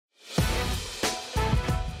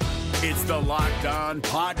It's the Locked On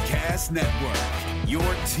Podcast Network, your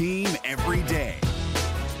team every day.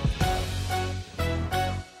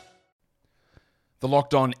 The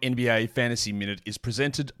Locked On NBA Fantasy Minute is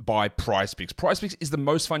presented by PrizePicks. PrizePicks is the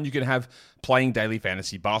most fun you can have playing daily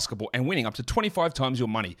fantasy basketball and winning up to 25 times your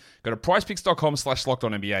money. Go to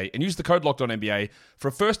prizepicks.com/LockedOnNBA and use the code LockedOnNBA for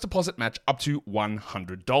a first deposit match up to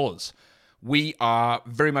 $100. We are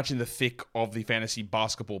very much in the thick of the fantasy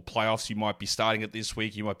basketball playoffs. You might be starting it this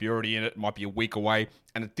week. You might be already in it. It might be a week away.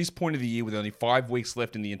 And at this point of the year, with only 5 weeks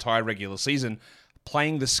left in the entire regular season,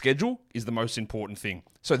 playing the schedule is the most important thing.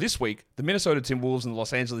 So this week, the Minnesota Timberwolves and the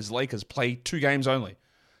Los Angeles Lakers play 2 games only.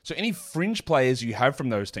 So any fringe players you have from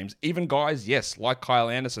those teams, even guys, yes, like Kyle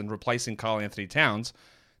Anderson replacing Karl Anthony Towns,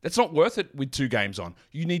 that's not worth it with 2 games on.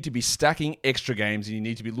 You need to be stacking extra games, and you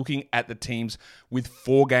need to be looking at the teams with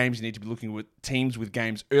 4 games. You need to be looking at teams with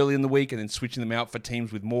games early in the week and then switching them out for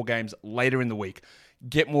teams with more games later in the week.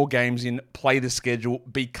 Get more games in, play the schedule,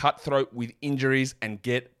 be cutthroat with injuries, and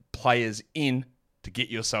get players in to get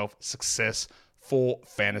yourself success for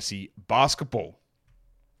fantasy basketball.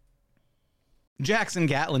 Jackson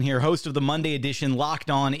Gatlin here, host of the Monday edition Locked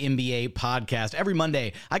On NBA podcast. Every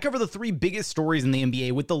Monday, I cover the 3 biggest stories in the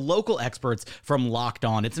NBA with the local experts from Locked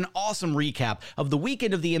On. It's an awesome recap of the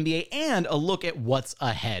weekend of the NBA and a look at what's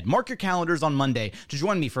ahead. Mark your calendars on Monday to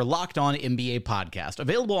join me for Locked On NBA podcast,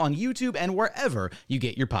 available on YouTube and wherever you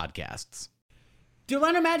get your podcasts. The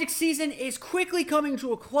Orlando Magic season is quickly coming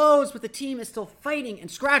to a close, but the team is still fighting and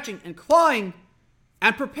scratching and clawing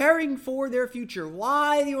and preparing for their future.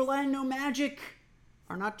 Why the Orlando Magic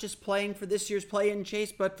are not just playing for this year's play-in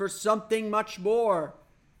chase, but for something much more.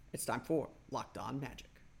 It's time for Locked On Magic.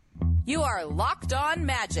 You are Locked On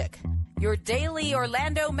Magic, your daily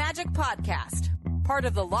Orlando Magic podcast, part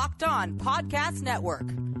of the Locked On Podcast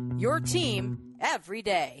Network, your team every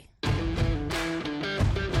day.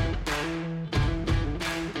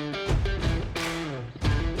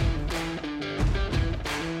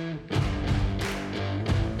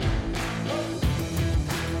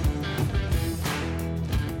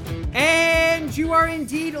 And you are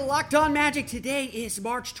indeed Locked On Magic. Today is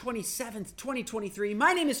March 27th, 2023.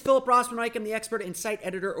 My name is Philip Rossman-Reich. I'm the expert and site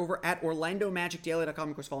editor over at OrlandoMagicDaily.com.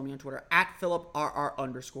 Of course, follow me on Twitter at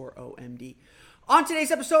PhilipRR_OMD. On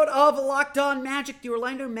today's episode of Locked On Magic, the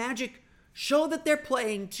Orlando Magic show that they're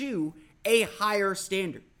playing to a higher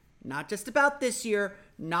standard. Not just about this year,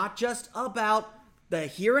 not just about the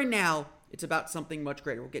here and now. It's about something much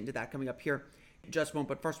greater. We'll get into that coming up here in just a moment.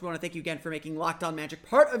 But first, we want to thank you again for making Locked On Magic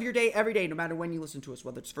part of your day every day, no matter when you listen to us,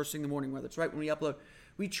 whether it's first thing in the morning, whether it's right when we upload.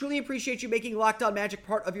 We truly appreciate you making Locked On Magic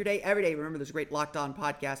part of your day every day. Remember, there's a great Locked On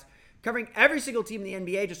podcast covering every single team in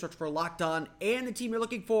the NBA. Just search for Locked On and the team you're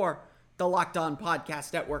looking for, the Locked On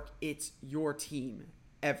Podcast Network. It's your team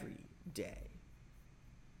every day.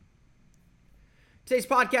 Today's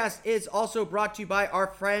podcast is also brought to you by our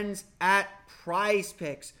friends at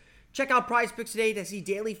PrizePicks. Check out PrizePicks today to see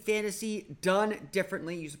daily fantasy done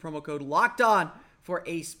differently. Use the promo code LOCKEDON for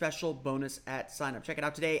a special bonus at sign-up. Check it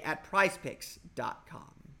out today at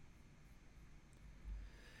prizepicks.com.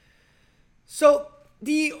 So,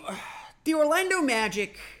 the Orlando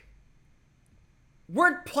Magic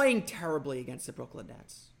weren't playing terribly against the Brooklyn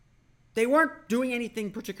Nets. They weren't doing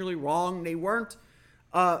anything particularly wrong. They weren't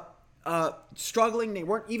struggling. They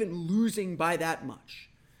weren't even losing by that much.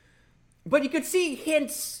 But you could see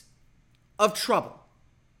hints of trouble.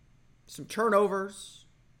 Some turnovers,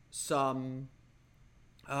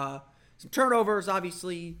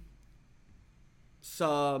 obviously,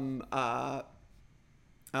 some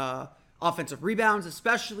offensive rebounds,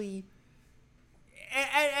 especially,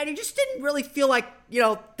 and it just didn't really feel like,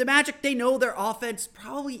 the Magic, they know their offense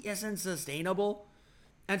probably isn't sustainable,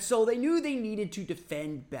 and so they knew they needed to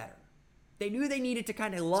defend better. They knew they needed to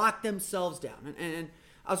kind of lock themselves down, and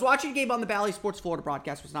I was watching a game on the Bally Sports Florida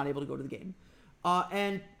broadcast, was not able to go to the game.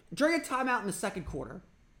 And during a timeout in the second quarter,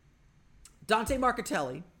 Dante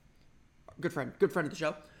Marchitelli, good friend of the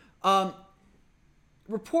show,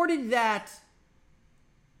 reported that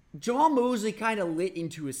Jamal Mosley kind of lit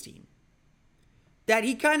into his team. That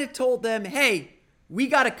he kind of told them, hey, we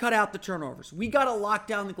got to cut out the turnovers. We got to lock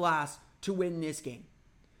down the glass to win this game.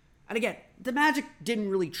 And again, the Magic didn't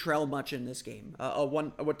really trail much in this game.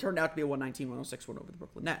 What turned out to be a 119-106 win over the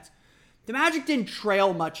Brooklyn Nets. The Magic didn't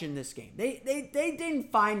trail much in this game. They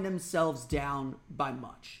didn't find themselves down by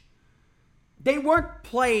much. They weren't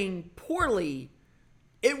playing poorly.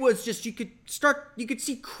 It was just you could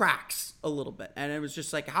see cracks a little bit. And it was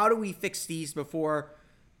just like, how do we fix these before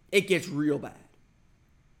it gets real bad?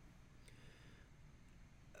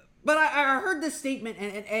 But I heard this statement,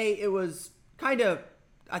 and it was kind of,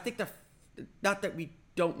 I think not that we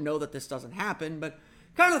don't know that this doesn't happen, but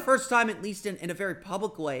kind of the first time, at least in a very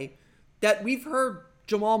public way, that we've heard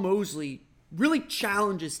Jamahl Mosley really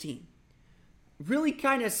challenge his team. Really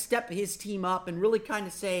kind of step his team up and really kind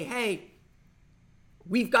of say, hey,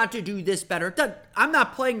 we've got to do this better. I'm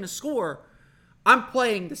not playing the score. I'm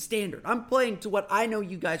playing the standard. I'm playing to what I know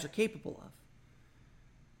you guys are capable of.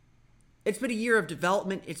 It's been a year of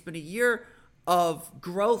development. It's been a year of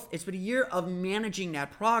growth. It's been a year of managing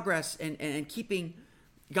that progress and keeping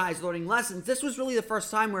guys learning lessons. This was really the first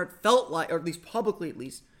time where it felt like, or at least publicly at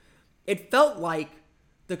least, it felt like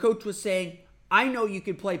the coach was saying, I know you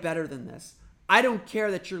can play better than this. I don't care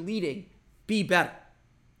that you're leading. Be better.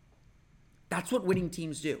 That's what winning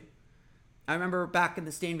teams do. I remember back in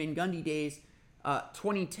the Stan Van Gundy days,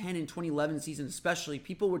 2010 and 2011 season especially,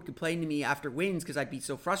 people would complain to me after wins because I'd be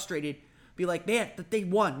so frustrated. Be like, man, that they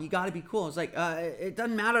won. You got to be cool. It's like, it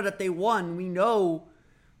doesn't matter that they won. We know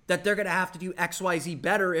that they're going to have to do X, Y, Z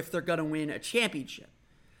better if they're going to win a championship.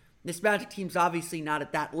 This Magic team's obviously not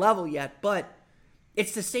at that level yet, but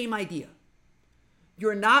it's the same idea.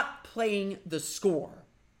 You're not playing the score.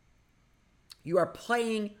 You are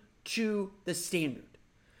playing to the standard.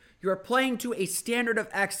 You are playing to a standard of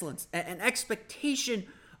excellence, an expectation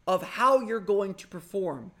of how you're going to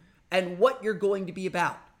perform and what you're going to be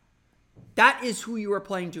about. That is who you are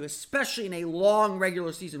playing to, especially in a long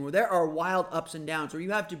regular season where there are wild ups and downs, where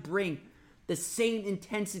you have to bring the same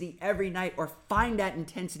intensity every night or find that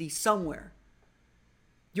intensity somewhere.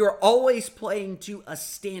 You're always playing to a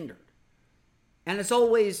standard. And as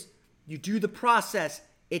always, you do the process,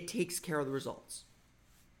 it takes care of the results.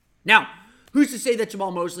 Now, who's to say that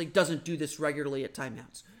Jamahl Mosley doesn't do this regularly at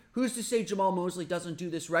timeouts? Who's to say Jamahl Mosley doesn't do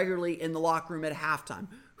this regularly in the locker room at halftime?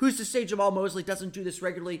 Who's to say Jamahl Mosley doesn't do this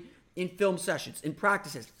regularly in film sessions, in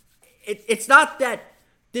practices? It's not that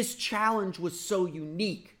this challenge was so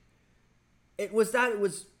unique. It was that it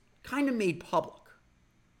was kind of made public.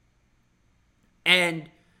 And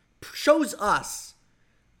shows us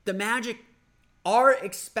the Magic are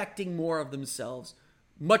expecting more of themselves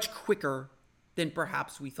much quicker than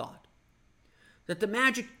perhaps we thought. That the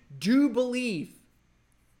Magic do believe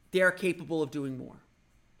they are capable of doing more.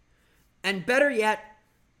 And better yet,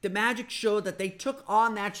 the Magic showed that they took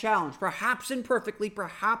on that challenge, perhaps imperfectly,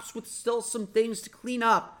 perhaps with still some things to clean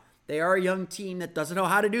up. They are a young team that doesn't know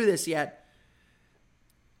how to do this yet.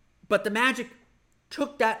 But the Magic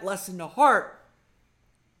took that lesson to heart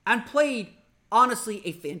and played, honestly,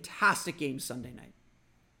 a fantastic game Sunday night.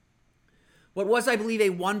 What was, I believe, a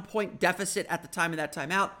 1-point deficit at the time of that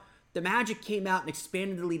timeout, the Magic came out and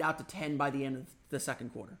expanded the lead out to 10 by the end of the second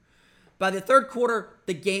quarter. By the third quarter,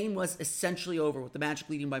 the game was essentially over, with the Magic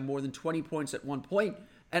leading by more than 20 points at one point.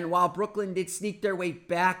 And while Brooklyn did sneak their way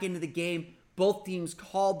back into the game, both teams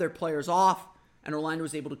called their players off, and Orlando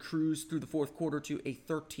was able to cruise through the fourth quarter to a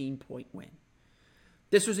 13-point win.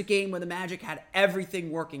 This was a game where the Magic had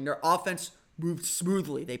everything working. Their offense moved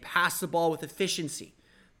smoothly. They passed the ball with efficiency.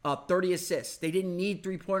 30 assists. They didn't need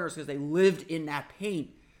three-pointers because they lived in that paint.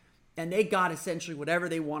 And they got essentially whatever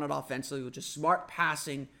they wanted offensively with just smart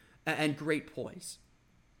passing and great poise.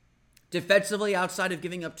 Defensively, outside of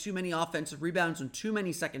giving up too many offensive rebounds and too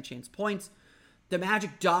many second-chance points, the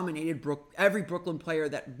Magic dominated every Brooklyn player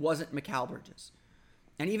that wasn't Mikal Bridges.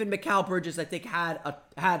 And even Mikal Bridges, I think, he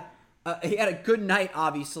had a good night,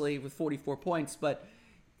 obviously, with 44 points, but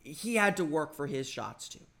he had to work for his shots,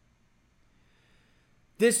 too.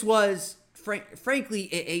 This was, frankly,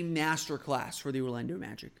 a masterclass for the Orlando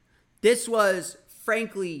Magic. This was,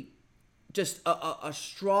 frankly, just a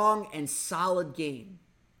strong and solid game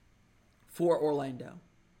for Orlando.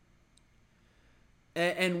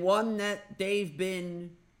 And one that they've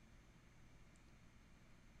been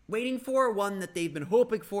waiting for, one that they've been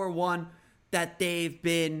hoping for, one that they've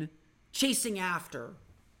been chasing after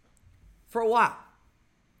for a while.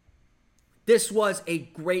 This was a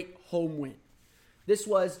great home win. This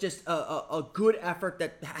was just a good effort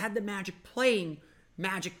that had the Magic playing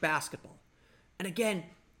Magic basketball. And again,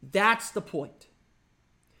 that's the point.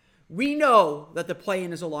 We know that the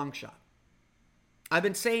play-in is a long shot. I've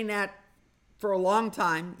been saying that for a long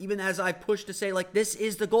time, even as I've pushed to say, like, this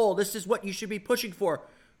is the goal. This is what you should be pushing for.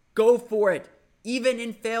 Go for it. Even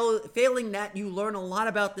in failing that, you learn a lot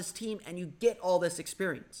about this team and you get all this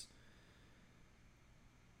experience.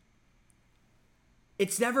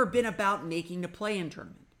 It's never been about making the play-in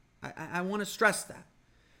tournament. I want to stress that.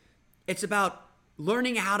 It's about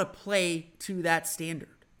learning how to play to that standard.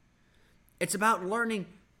 It's about learning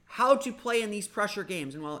how to play in these pressure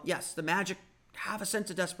games. And while, yes, the Magic have a sense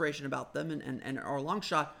of desperation about them and are a long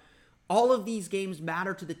shot, all of these games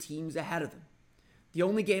matter to the teams ahead of them. The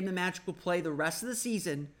only game the Magic will play the rest of the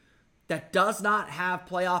season that does not have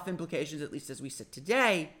playoff implications, at least as we sit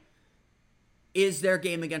today, is their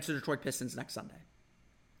game against the Detroit Pistons next Sunday.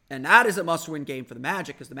 And that is a must-win game for the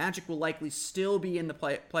Magic, because the Magic will likely still be in the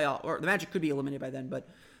playoff, or the Magic could be eliminated by then, but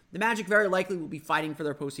the Magic very likely will be fighting for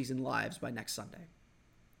their postseason lives by next Sunday.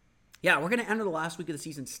 Yeah, we're going to enter the last week of the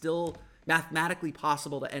season still mathematically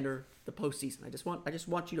possible to enter the postseason. I just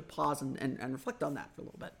want you to pause and reflect on that for a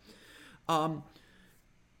little bit.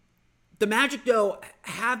 The Magic, though,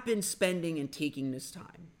 have been spending and taking this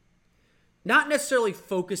time, not necessarily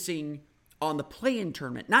focusing on the play-in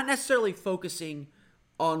tournament, not necessarily focusing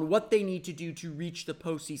on what they need to do to reach the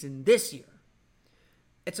postseason this year.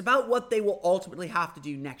 It's about what they will ultimately have to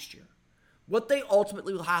do next year. What they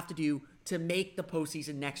ultimately will have to do to make the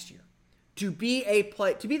postseason next year. To be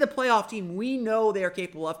the playoff team we know they are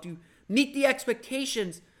capable of, to meet the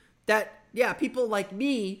expectations that, people like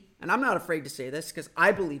me, and I'm not afraid to say this because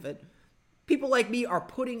I believe it, people like me are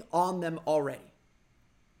putting on them already.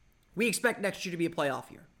 We expect next year to be a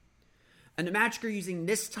playoff year. And the Magic are using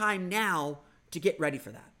this time now to get ready for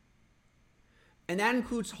that. And that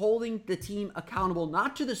includes holding the team accountable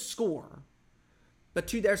not to the score, but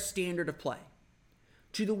to their standard of play,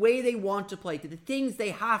 to the way they want to play, to the things they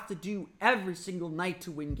have to do every single night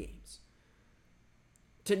to win games.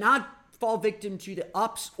 To not fall victim to the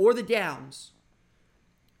ups or the downs,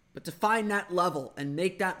 but to find that level and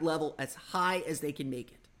make that level as high as they can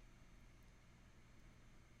make it.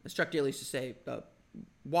 As Chuck Daly used to say,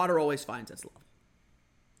 water always finds its level.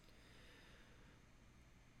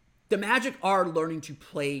 The Magic are learning to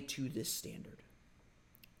play to this standard.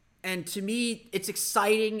 And to me, it's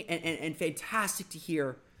exciting and fantastic to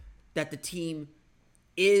hear that the team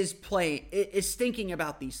is thinking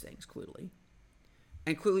about these things clearly.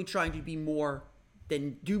 And clearly trying to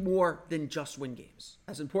do more than just win games.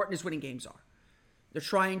 As important as winning games are. They're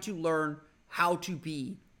trying to learn how to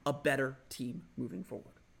be a better team moving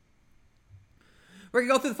forward. We're going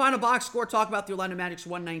to go through the final box score, talk about the Orlando Magic's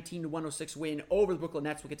 119-106 win over the Brooklyn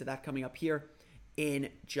Nets. We'll get to that coming up here in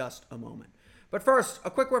just a moment. But first, a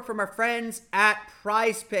quick word from our friends at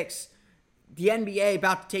Prize Picks. The NBA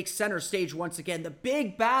about to take center stage once again. The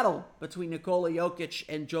big battle between Nikola Jokic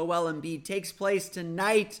and Joel Embiid takes place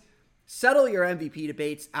tonight. Settle your MVP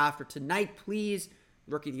debates after tonight, please.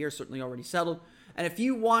 Rookie of the Year certainly already settled. And if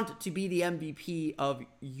you want to be the MVP of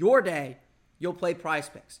your day, you'll play Prize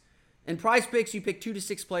Picks. In Prize Picks, you pick 2 to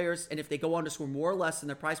 6 players, and if they go on to score more or less than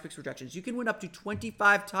their Prize Picks projections, you can win up to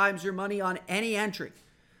 25 times your money on any entry.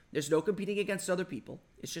 There's no competing against other people.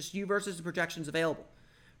 It's just you versus the projections available.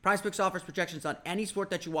 Prize Picks offers projections on any sport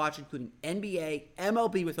that you watch, including NBA,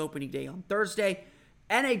 MLB with opening day on Thursday,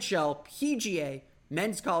 NHL, PGA,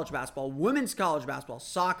 men's college basketball, women's college basketball,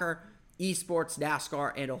 soccer, esports,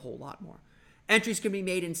 NASCAR, and a whole lot more. Entries can be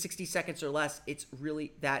made in 60 seconds or less. It's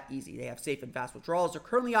really that easy. They have safe and fast withdrawals. They're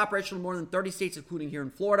currently operational in more than 30 states, including here in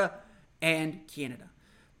Florida and Canada.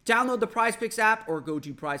 Download the Prize Picks app or go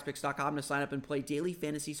to prizepicks.com to sign up and play daily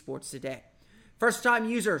fantasy sports today. First-time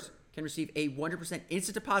users can receive a 100%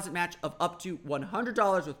 instant deposit match of up to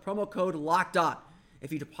 $100 with promo code LOCKEDON.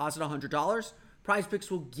 If you deposit $100, Prize Picks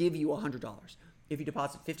will give you $100. If you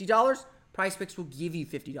deposit $50, Prize Picks will give you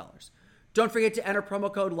 $50. Don't forget to enter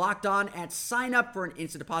promo code LOCKEDON and sign up for an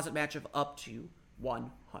instant deposit match of up to $100.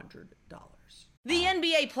 The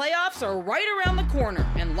NBA playoffs are right around the corner,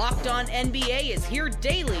 and Locked On NBA is here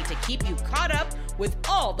daily to keep you caught up with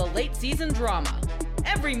all the late season drama.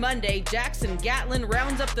 Every Monday, Jackson Gatlin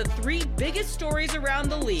rounds up the 3 biggest stories around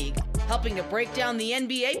the league, helping to break down the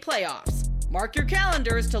NBA playoffs. Mark your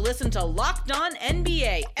calendars to listen to Locked On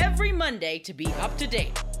NBA every Monday to be up to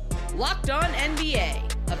date. Locked On NBA.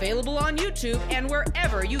 Available on YouTube and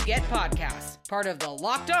wherever you get podcasts. Part of the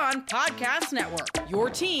Locked On Podcast Network. Your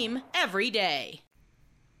team every day.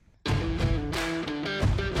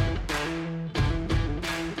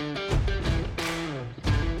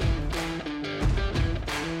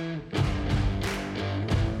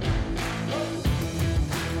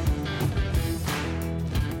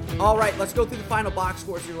 All right, let's go through the final box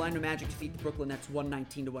scores. The Orlando Magic defeat the Brooklyn Nets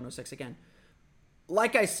 119-106 again.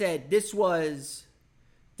 Like I said, this was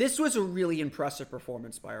a really impressive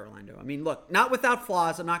performance by Orlando. I mean, look, not without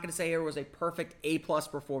flaws. I'm not going to say it was a perfect A-plus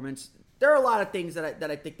performance. There are a lot of things that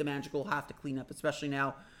I think the Magic will have to clean up, especially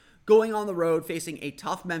now going on the road, facing a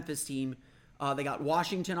tough Memphis team. They got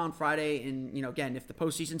Washington on Friday, and, again, if the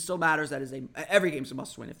postseason still matters, every game's a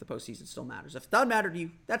must-win if the postseason still matters. If it doesn't matter to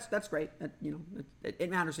you, that's great. It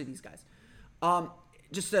matters to these guys.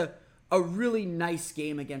 Just a really nice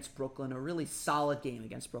game against Brooklyn, a really solid game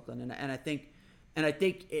against Brooklyn, and I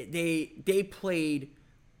think they played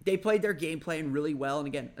their game plan really well. And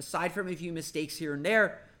again, aside from a few mistakes here and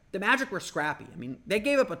there, the Magic were scrappy. I mean, they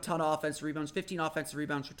gave up a ton of offensive rebounds, 15 offensive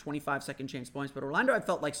rebounds for 25 second chance points, but Orlando, I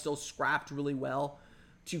felt like, still scrapped really well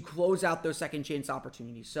to close out those second chance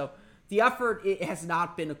opportunities. So the effort, it has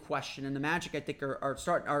not been a question, and the Magic, I think, are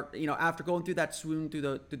after going through that swoon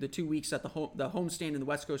through the 2 weeks at the homestand in the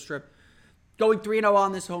West Coast Strip, going 3-0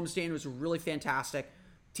 on this homestand was really fantastic.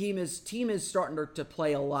 Team is starting to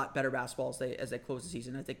play a lot better basketball as they close the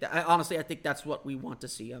season. I think I think that's what we want to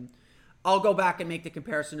see. I'll go back and make the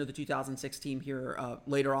comparison to the 2006 team here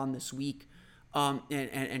later on this week,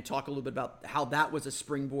 and talk a little bit about how that was a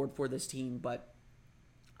springboard for this team. But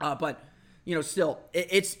still,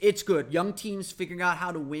 it's good. Young teams figuring out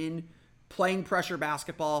how to win, playing pressure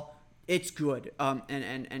basketball. It's good.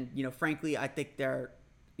 And frankly, I think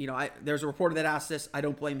there's a reporter that asked this. I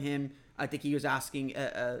don't blame him. I think he was asking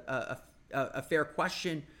a fair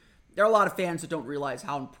question. There are a lot of fans that don't realize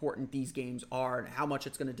how important these games are and how much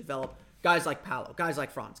it's going to develop guys like Paolo, guys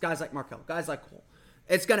like Franz, guys like Markelle, guys like Cole.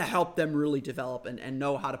 It's going to help them really develop and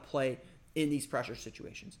know how to play in these pressure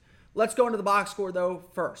situations. Let's go into the box score, though,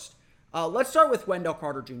 first. Let's start with Wendell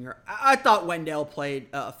Carter Jr. I thought Wendell played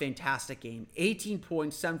a fantastic game. 18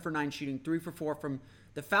 points, 7 for 9 shooting, 3 for 4 from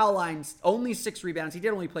the foul lines, only 6 rebounds. He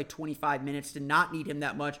did only play 25 minutes, did not need him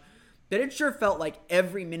that much. But it sure felt like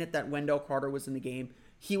every minute that Wendell Carter was in the game,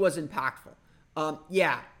 he was impactful.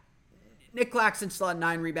 Nick Claxton still had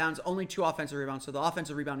 9 rebounds, only 2 offensive rebounds, so the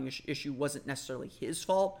offensive rebounding issue wasn't necessarily his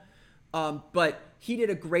fault. But he did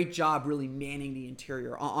a great job really manning the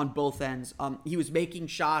interior on both ends. He was making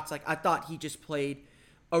shots. Like, I thought he just played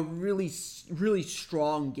a really, really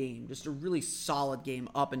strong game, just a really solid game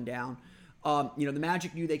up and down. The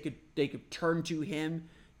Magic knew they could turn to him,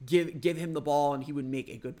 give him the ball, and he would make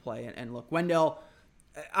a good play. And look, Wendell,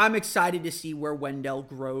 I'm excited to see where Wendell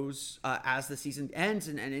grows as the season ends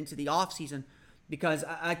and into the offseason, because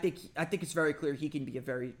I think it's very clear he can be a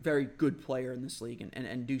very, very good player in this league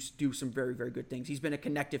and do some very, very good things. He's been a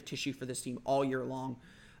connective tissue for this team all year long.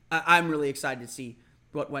 I'm really excited to see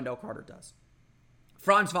what Wendell Carter does.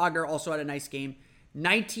 Franz Wagner also had a nice game.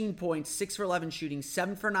 19 points, 6 for 11 shooting,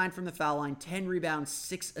 7 for 9 from the foul line, 10 rebounds,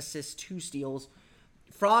 6 assists, 2 steals.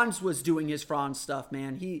 Franz was doing his Franz stuff,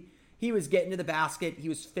 man. He was getting to the basket. He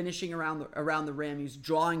was finishing around the rim. He was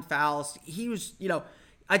drawing fouls. He was,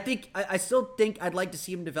 I still think I'd like to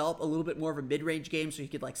see him develop a little bit more of a mid-range game so he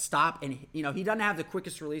could stop. And, he doesn't have the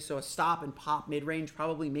quickest release, so a stop and pop mid-range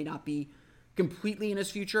probably may not be completely in his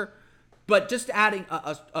future. But just adding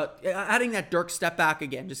adding that Dirk step back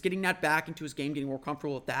again, just getting that back into his game, getting more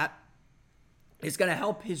comfortable with that, is going to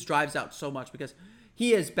help his drives out so much, because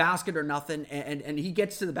he is basket or nothing, and he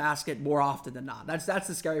gets to the basket more often than not. That's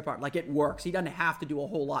the scary part. Like, it works. He doesn't have to do a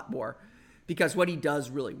whole lot more, because what he does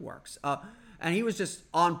really works. And he was just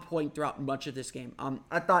on point throughout much of this game.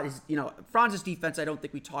 I thought Franz's defense, I don't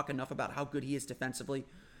think we talk enough about how good he is defensively.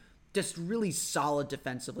 Just really solid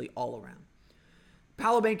defensively all around.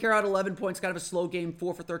 Paolo Banchero had 11 points, kind of a slow game,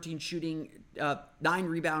 4 for 13 shooting, 9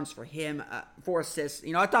 rebounds for him, 4 assists.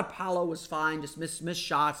 I thought Paolo was fine, just missed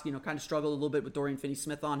shots, kind of struggled a little bit with Dorian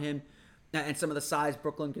Finney-Smith on him and some of the size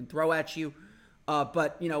Brooklyn can throw at you.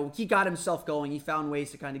 But he got himself going. He found ways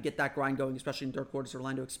to kind of get that grind going, especially in third quarter as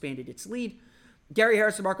Orlando expanded its lead. Gary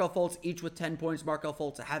Harris and Markelle Fultz each with 10 points. Markelle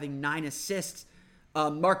Fultz having 9 assists.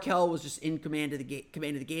 Markelle was just in command of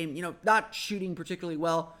the game. Not shooting particularly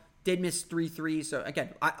well. Did miss 3 threes. So again,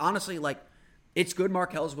 I honestly, it's good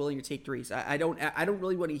Markelle's willing to take threes. I don't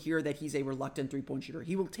really want to hear that he's a reluctant 3-point shooter.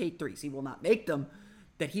 He will take threes. He will not make them,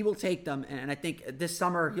 that he will take them. And I think this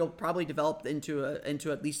summer he'll probably develop into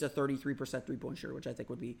at least a 33% 3-point shooter, which I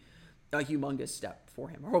think would be a humongous step for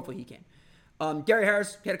him. Or hopefully he can. Gary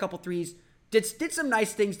Harris had a couple threes. Did some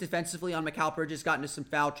nice things defensively on Mikal Bridges, got into some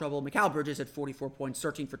foul trouble. Mikal Bridges had 44 points,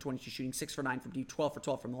 13 for 22 shooting, 6 for 9 from deep, 12 for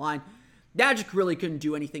 12 from the line. Magic really couldn't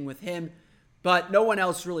do anything with him, but no one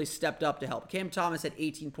else really stepped up to help. Cam Thomas had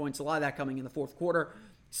 18 points, a lot of that coming in the fourth quarter.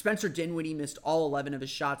 Spencer Dinwiddie missed all 11 of his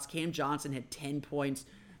shots. Cam Johnson had 10 points.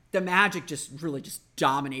 The Magic just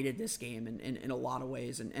dominated this game in a lot of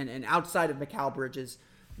ways, and outside of Mikal Bridges,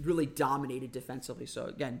 really dominated defensively. So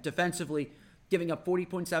again, defensively, giving up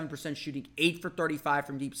 40.7% shooting, 8 for 35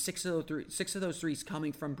 from deep, 6 of those threes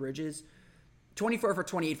coming from Bridges. 24 for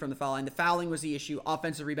 28 from the foul line. The fouling was the issue.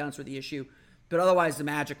 Offensive rebounds were the issue. But otherwise, the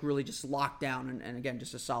Magic really just locked down. And again,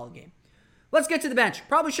 just a solid game. Let's get to the bench.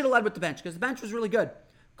 Probably should have led with the bench because the bench was really good.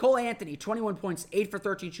 Cole Anthony, 21 points, 8 for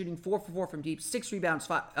 13 shooting, 4 for 4 from deep, 6 rebounds,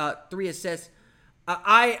 3 assists.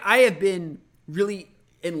 I have been really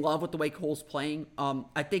in love with the way Cole's playing.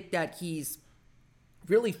 I think that he's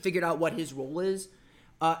really figured out what his role is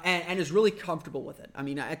and is really comfortable with it. I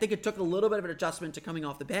mean, I think it took a little bit of an adjustment to coming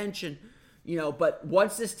off the bench and But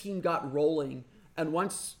once this team got rolling, and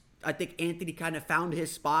once I think Anthony kind of found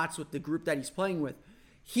his spots with the group that he's playing with,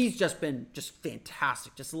 he's just been just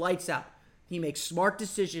fantastic, just lights out. He makes smart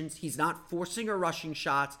decisions. He's not forcing or rushing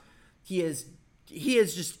shots. He is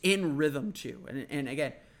just in rhythm too. And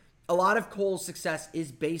again, a lot of Cole's success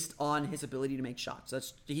is based on his ability to make shots.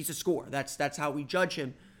 He's a scorer. That's how we judge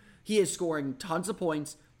him. He is scoring tons of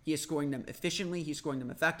points. He is scoring them efficiently. He's scoring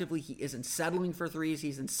them effectively. He isn't settling for threes. He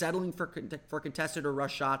isn't settling for contested or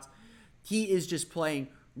rush shots. He is just playing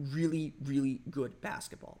really, really good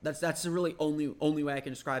basketball. That's the really only way I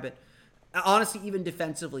can describe it. Honestly, even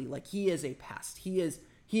defensively, like, he is a pest. He is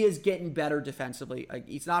getting better defensively.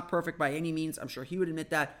 He's not perfect by any means. I'm sure he would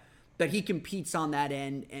admit that. But he competes on that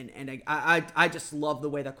end, and I just love the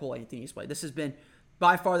way that Cole Anthony's played. This has been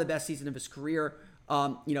by far the best season of his career.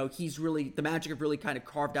 He's really, the Magic have really kind of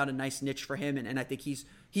carved out a nice niche for him, and I think he's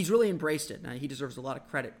really embraced it, and he deserves a lot of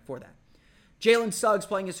credit for that. Jalen Suggs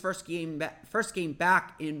playing his first game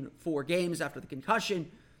back in 4 games after the concussion.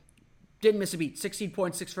 Didn't miss a beat. 16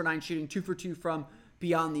 points, 6 for 9 shooting, 2 for 2 from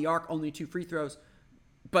beyond the arc, only 2 free throws.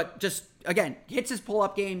 But just, again, hits his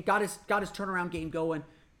pull-up game, got his turnaround game going,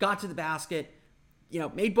 got to the basket,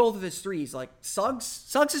 made both of his threes. Like,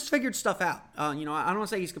 Suggs has figured stuff out. I don't want to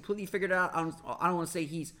say he's completely figured it out. I don't want to say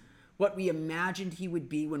he's what we imagined he would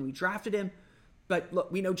be when we drafted him. But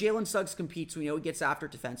look, we know Jalen Suggs competes. We know he gets after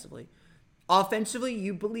it defensively. Offensively,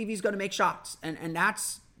 you believe he's going to make shots. And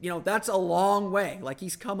that's a long way. Like,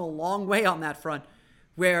 he's come a long way on that front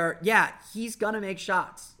where, yeah, he's going to make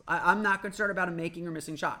shots. I'm not concerned about him making or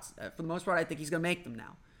missing shots. For the most part, I think he's going to make them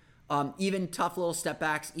now. Even tough little step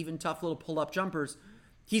backs, even tough little pull-up jumpers.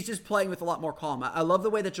 He's just playing with a lot more calm. I love the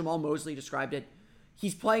way that Jamal Mosley described it.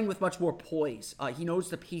 He's playing with much more poise. He knows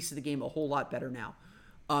the pace of the game a whole lot better now.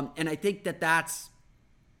 And I think that's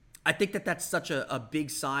such a big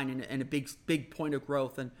sign and a big point of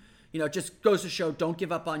growth. And, it just goes to show, don't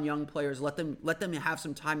give up on young players. Let them have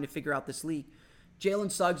some time to figure out this league.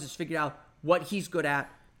 Jalen Suggs has figured out what he's good at,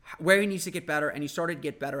 where he needs to get better, and he started to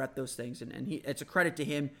get better at those things. And it's a credit to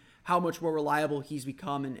him how much more reliable he's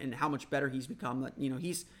become and how much better he's become.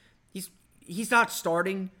 He's not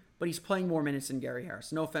starting, but he's playing more minutes than Gary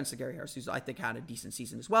Harris. No offense to Gary Harris, who's, I think, had a decent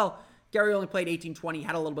season as well. Gary only played 18-20,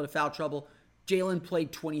 had a little bit of foul trouble. Jalen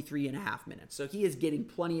played 23 and a half minutes. So he is getting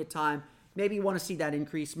plenty of time. Maybe you want to see that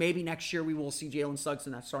increase. Maybe next year we will see Jalen Suggs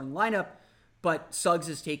in that starting lineup. But Suggs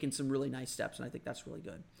has taken some really nice steps, and I think that's really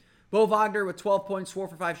good. Mo Wagner with 12 points, 4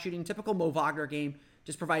 for 5 shooting. Typical Mo Wagner game.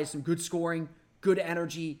 Just provided some good scoring, good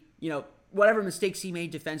energy. Whatever mistakes he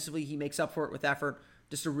made defensively, he makes up for it with effort.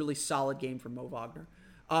 Just a really solid game from Mo Wagner.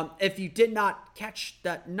 If you did not catch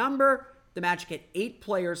that number, the Magic had 8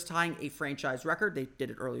 players tying a franchise record. They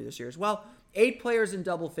did it earlier this year as well. 8 players in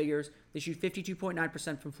double figures. They shoot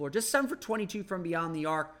 52.9% from floor. Just 7 for 22 from beyond the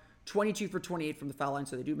arc. 22 for 28 from the foul line,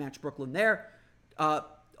 so they do match Brooklyn there.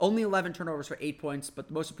 Only 11 turnovers for 8 points, but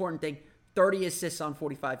the most important thing, 30 assists on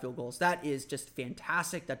 45 field goals. That is just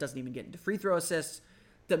fantastic. That doesn't even get into free throw assists.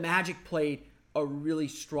 The Magic played a really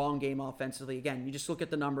strong game offensively. Again, you just look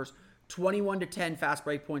at the numbers. 21-10 fast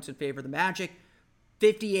break points in favor of the Magic.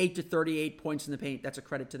 58-38 points in the paint. That's a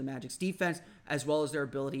credit to the Magic's defense, as well as their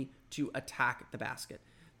ability to attack the basket.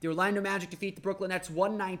 The Orlando Magic defeat the Brooklyn Nets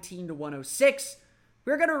 119-106.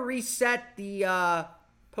 We're going to reset the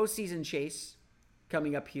postseason chase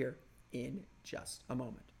coming up here in just a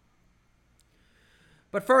moment.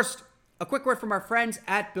 But first, a quick word from our friends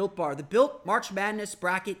at Built Bar. The Built March Madness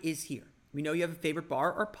bracket is here. We know you have a favorite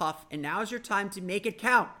bar or puff, and now is your time to make it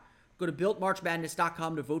count. Go to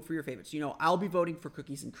BuiltMarchMadness.com to vote for your favorites. I'll be voting for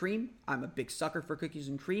cookies and cream. I'm a big sucker for cookies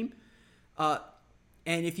and cream. And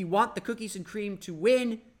if you want the cookies and cream to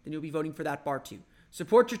win, then you'll be voting for that bar too.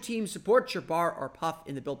 Support your team, support your bar or puff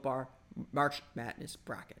in the Built Bar March Madness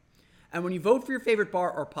bracket. And when you vote for your favorite bar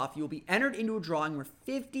or puff, you'll be entered into a drawing where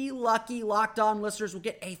 50 lucky Locked On listeners will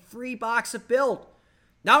get a free box of Built.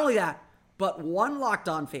 Not only that, but one Locked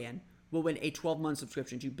On fan will win a 12-month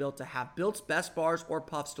subscription to Built to have Built's best bars or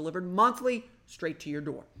puffs delivered monthly straight to your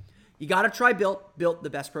door. You got to try Built. Built, the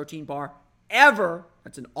best protein bar ever.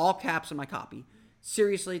 That's in all caps in my copy.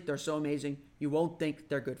 Seriously, they're so amazing. You won't think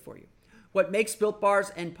they're good for you. What makes Built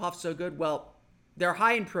bars and puffs so good? Well, they're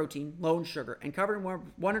high in protein, low in sugar, and covered in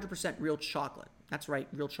 100% real chocolate. That's right,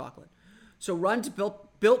 real chocolate. So run to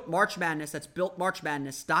Built March Madness. That's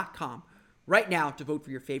BuiltMarchMadness.com right now to vote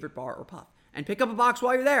for your favorite bar or puff. And pick up a box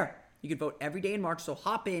while you're there. You can vote every day in March, so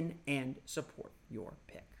hop in and support your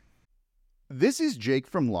pick. This is Jake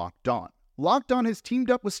from Locked On. Locked On has teamed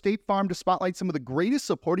up with State Farm to spotlight some of the greatest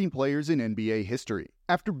supporting players in NBA history.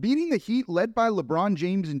 After beating the Heat led by LeBron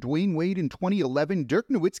James and Dwayne Wade in 2011, Dirk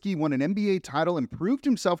Nowitzki won an NBA title and proved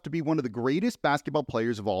himself to be one of the greatest basketball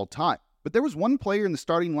players of all time. But there was one player in the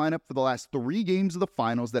starting lineup for the last 3 games of the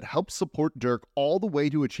finals that helped support Dirk all the way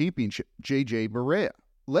to a championship, JJ Barea.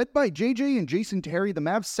 Led by JJ and Jason Terry, the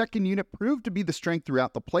Mavs' second unit proved to be the strength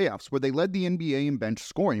throughout the playoffs, where they led the NBA in bench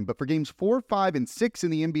scoring. But for games 4, 5, and 6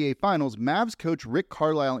 in the NBA Finals, Mavs coach Rick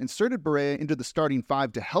Carlisle inserted Barea into the starting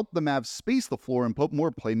 5 to help the Mavs space the floor and put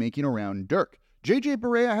more playmaking around Dirk. JJ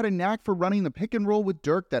Barea had a knack for running the pick and roll with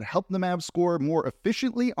Dirk that helped the Mavs score more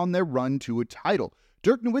efficiently on their run to a title.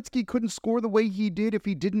 Dirk Nowitzki couldn't score the way he did if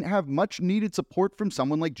he didn't have much needed support from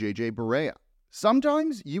someone like JJ Barea.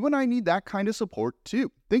 Sometimes you and I need that kind of support too.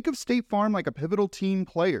 Think of State Farm like a pivotal team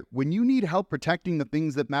player. When you need help protecting the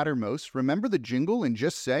things that matter most, remember the jingle and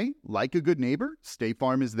just say, like a good neighbor, State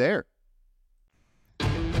Farm is there.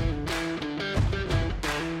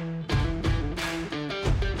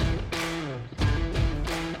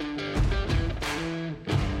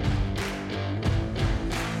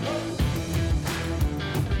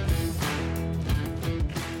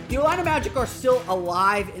 The Orlando Magic are still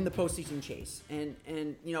alive in the postseason chase, and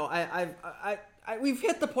you know we've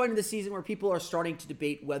hit the point of the season where people are starting to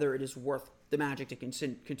debate whether it is worth the Magic to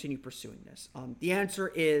continue pursuing this. The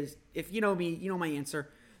answer is, if you know me, you know my answer.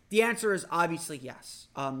 The answer is obviously yes.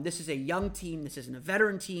 This is a young team. This isn't a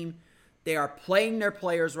veteran team. They are playing their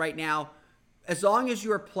players right now. As long as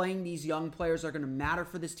you are playing these young players that are going to matter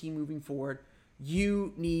for this team moving forward,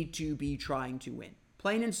 you need to be trying to win.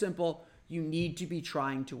 Plain and simple. You need to be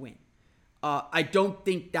trying to win. I don't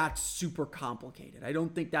think that's super complicated. I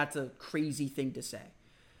don't think that's a crazy thing to say.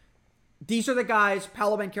 These are the guys,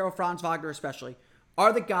 Paolo Banchero, Franz Wagner especially,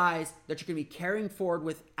 are the guys that you're going to be carrying forward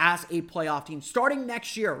with as a playoff team starting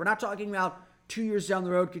next year. We're not talking about 2 years down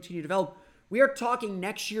the road, continue to develop. We are talking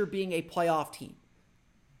next year being a playoff team.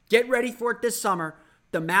 Get ready for it this summer.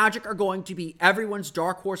 The Magic are going to be everyone's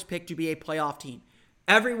dark horse pick to be a playoff team.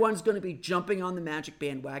 Everyone's going to be jumping on the Magic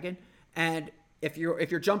bandwagon. And if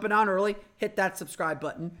you're jumping on early, hit that subscribe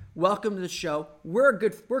button. Welcome to the show. We're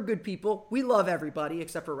good people. We love everybody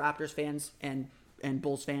except for Raptors fans and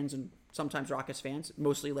Bulls fans and sometimes Rockets fans,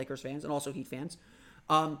 mostly Lakers fans and also Heat fans.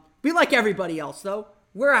 We like everybody else though.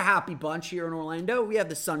 We're a happy bunch here in Orlando. We have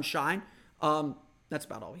the sunshine. That's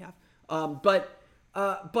about all we have. But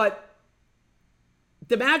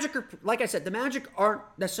the Magic are, like I said, the Magic aren't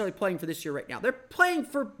necessarily playing for this year right now. They're playing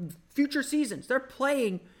for future seasons. They're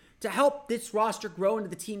playing to help this roster grow into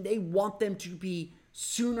the team they want them to be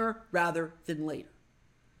sooner rather than later.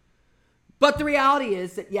 But the reality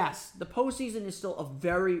is that, yes, the postseason is still a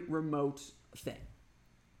very remote thing.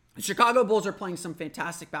 The Chicago Bulls are playing some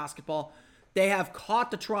fantastic basketball. They have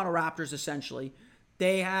caught the Toronto Raptors, essentially.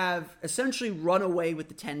 They have essentially run away with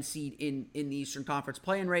the 10 seed in the Eastern Conference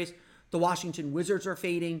play-in race. The Washington Wizards are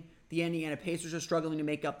fading. The Indiana Pacers are struggling to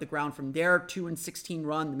make up the ground from their 2-16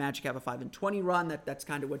 run. The Magic have a 5-20 run. That's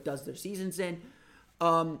kind of what does their seasons in.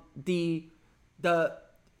 The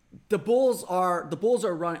Bulls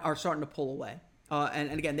are starting to pull away.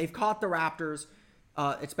 And again, they've caught the Raptors.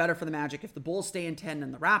 It's better for the Magic if the Bulls stay in 10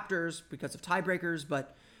 than the Raptors because of tiebreakers.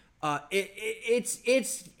 But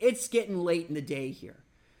it's getting late in the day here.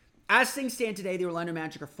 As things stand today, the Orlando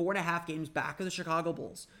Magic are 4.5 games back of the Chicago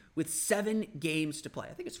Bulls with 7 games to play.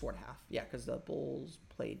 I think it's 4.5. Yeah, because the Bulls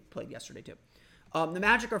played yesterday too. The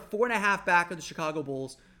Magic are 4.5 back of the Chicago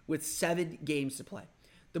Bulls with 7 games to play.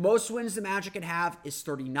 The most wins the Magic can have is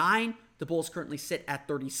 39. The Bulls currently sit at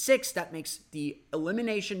 36. That makes the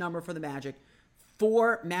elimination number for the Magic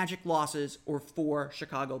 4 Magic losses or 4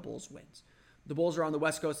 Chicago Bulls wins. The Bulls are on the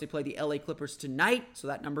West Coast. They play the LA Clippers tonight, so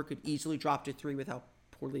that number could easily drop to 3 with how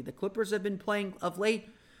poorly the Clippers have been playing of late.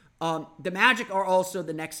 The Magic are also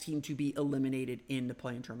the next team to be eliminated in the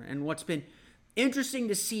play-in tournament. And what's been interesting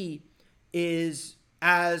to see is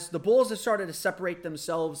as the Bulls have started to separate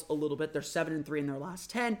themselves a little bit, they're 7-3 in their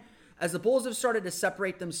last 10. As the Bulls have started to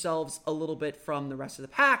separate themselves a little bit from the rest of the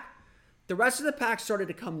pack started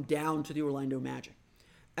to come down to the Orlando Magic.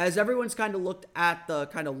 As everyone's kind of looked at the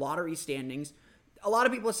kind of lottery standings, a lot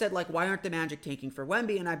of people have said, like, why aren't the Magic tanking for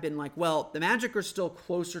Wemby? And I've been like, well, the Magic are still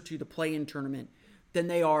closer to the play-in tournament than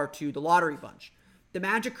they are to the lottery bunch. The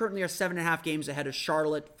Magic currently are 7.5 games ahead of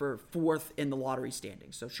Charlotte for 4th in the lottery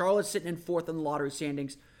standings. So Charlotte's sitting in 4th in the lottery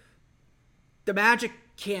standings. The Magic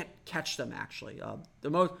can't catch them, actually.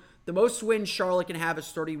 The most wins Charlotte can have is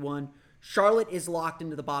 31. Charlotte is locked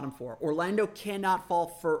into the bottom 4. Orlando cannot fall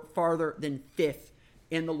farther than 5th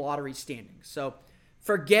in the lottery standings. So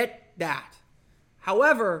forget that.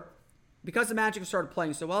 However, because the Magic have started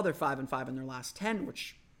playing so well, they're 5-5 in their last 10,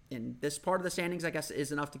 which in this part of the standings, I guess,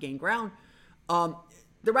 is enough to gain ground.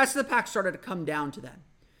 The rest of the pack started to come down to them.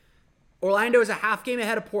 Orlando is a half game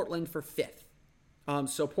ahead of Portland for 5th.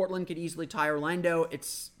 So Portland could easily tie Orlando.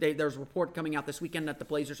 There's a report coming out this weekend that the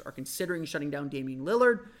Blazers are considering shutting down Damian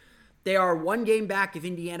Lillard. They are 1 game back of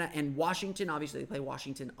Indiana and Washington. Obviously, they play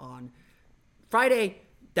Washington on Friday.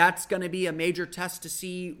 That's going to be a major test to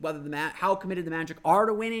see whether how committed the Magic are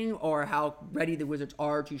to winning or how ready the Wizards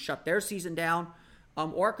are to shut their season down.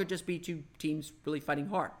 Or it could just be 2 teams really fighting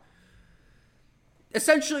hard.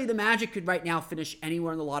 Essentially, the Magic could right now finish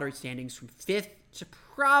anywhere in the lottery standings from 5th to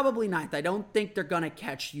probably 9th. I don't think they're going to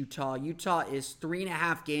catch Utah. Utah is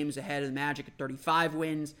 3.5 games ahead of the Magic at 35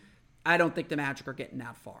 wins. I don't think the Magic are getting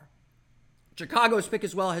that far. Chicago's pick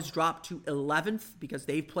as well has dropped to 11th because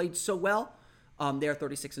they've played so well. They're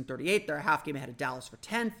 36-38. They're a half game ahead of Dallas for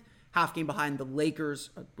 10th. Half game behind the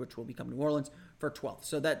Lakers, which will become New Orleans, for 12th.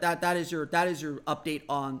 So that is your update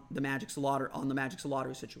on the Magic's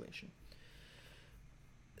lottery situation.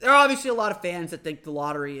 There are obviously a lot of fans that think the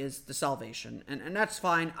lottery is the salvation, and that's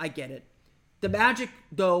fine. I get it. The Magic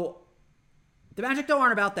though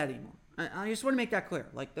aren't about that anymore. I just want to make that clear.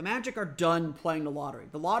 Like, the Magic are done playing the lottery.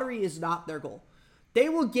 The lottery is not their goal. They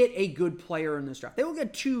will get a good player in this draft. They will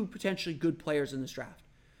get 2 potentially good players in this draft.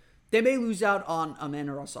 They may lose out on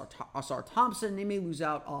Amanda Ausar Thompson. They may lose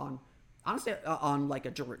out on, honestly, on like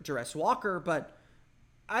a Jarace Walker, but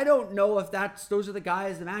I don't know if those are the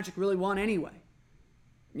guys the Magic really want anyway.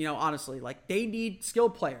 Honestly, like, they need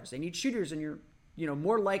skilled players. They need shooters, and you're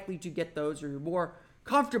more likely to get those, or you're more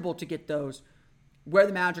comfortable to get those where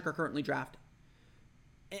the Magic are currently drafting.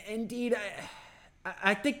 Indeed,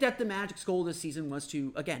 I think that the Magic's goal this season was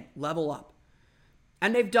to, again, level up.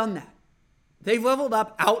 And they've done that. They've leveled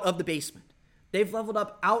up out of the basement. They've leveled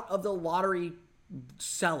up out of the lottery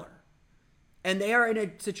cellar. And they are in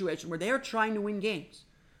a situation where they are trying to win games,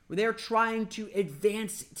 where they are trying to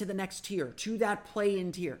advance to the next tier, to that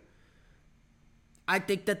play-in tier. I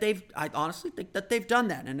honestly think that they've done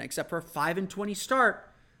that. And except for a 5-20 start,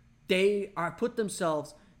 they are put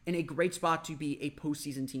themselves in a great spot to be a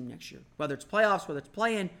postseason team next year. Whether it's playoffs, whether it's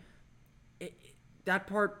play-in, that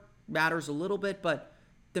part matters a little bit, but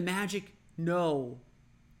the Magic know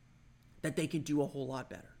that they can do a whole lot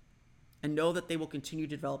better and know that they will continue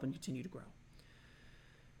to develop and continue to grow.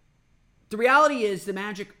 The reality is the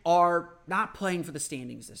Magic are not playing for the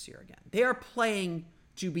standings this year again. They are playing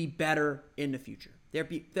to be better in the future.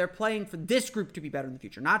 They're playing for this group to be better in the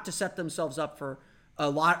future, not to set themselves up for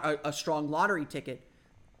a strong lottery ticket.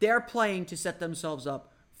 They're playing to set themselves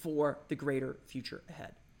up for the greater future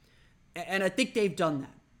ahead. And I think they've done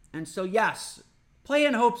that. And so, yes,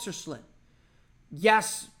 play-in hopes are slim.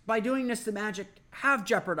 Yes, by doing this, the Magic have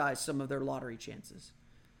jeopardized some of their lottery chances.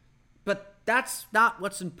 But that's not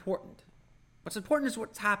what's important. What's important is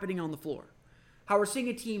what's happening on the floor. How we're seeing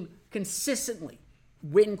a team consistently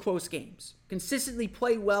win close games, consistently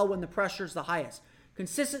play well when the pressure is the highest,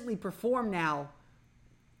 consistently perform now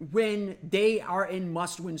when they are in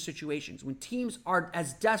must-win situations, when teams are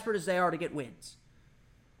as desperate as they are to get wins.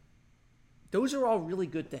 Those are all really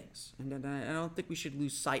good things, and I don't think we should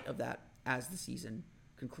lose sight of that as the season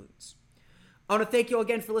concludes. I want to thank you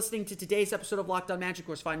again for listening to today's episode of Locked On Magic. Of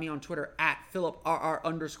course, find me on Twitter at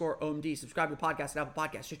 @PhilipRR_OMD. Subscribe to the podcast at Apple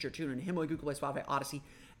Podcasts, Stitcher, TuneIn, Himalaya, Google Play, Spotify, Odyssey,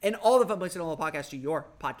 and all the fun places on all the podcasts to your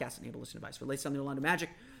podcast-enabled listening device. For the latest on the Orlando Magic,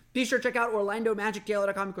 be sure to check out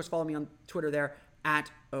OrlandoMagicDaily.com. Of course, follow me on Twitter there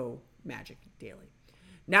at @OMagicDaily.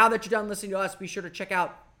 Now that you're done listening to us, be sure to check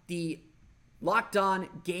out the Locked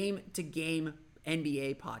On Game to Game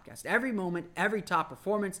NBA podcast. Every moment, every top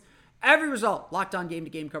performance, every result. Locked On Game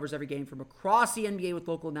to Game covers every game from across the NBA with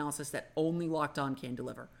local analysis that only Locked On can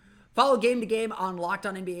deliver. Follow Game to Game on Locked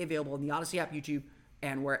On NBA, available in the Odyssey app, YouTube,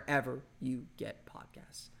 and wherever you get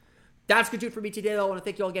podcasts. That's going to do it for me today, though. I want to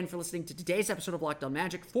thank you all again for listening to today's episode of Locked On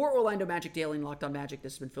Magic. For Orlando Magic Daily and Locked On Magic,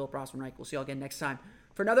 this has been Philip Rossman-Reich. We'll see you all again next time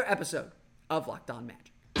for another episode of Locked On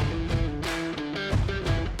Magic.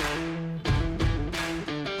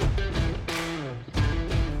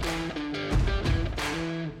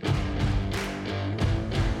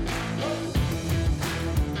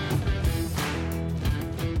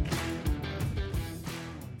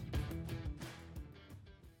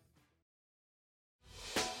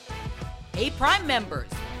 Hey, Prime members,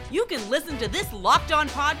 you can listen to this Locked On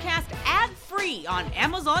podcast ad-free on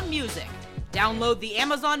Amazon Music. Download the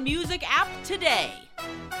Amazon Music app today.